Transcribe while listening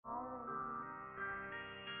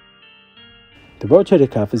The rotator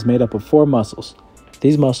cuff is made up of 4 muscles.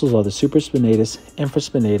 These muscles are the supraspinatus,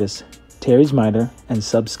 infraspinatus, teres minor, and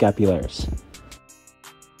subscapularis.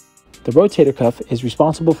 The rotator cuff is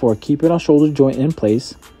responsible for keeping our shoulder joint in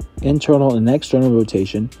place, internal and external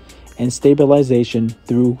rotation, and stabilization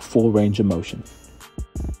through full range of motion.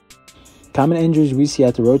 Common injuries we see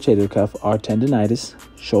at the rotator cuff are tendinitis,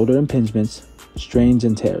 shoulder impingements, strains,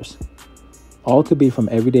 and tears. All could be from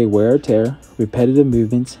everyday wear or tear, repetitive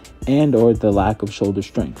movements, and/or the lack of shoulder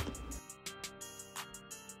strength.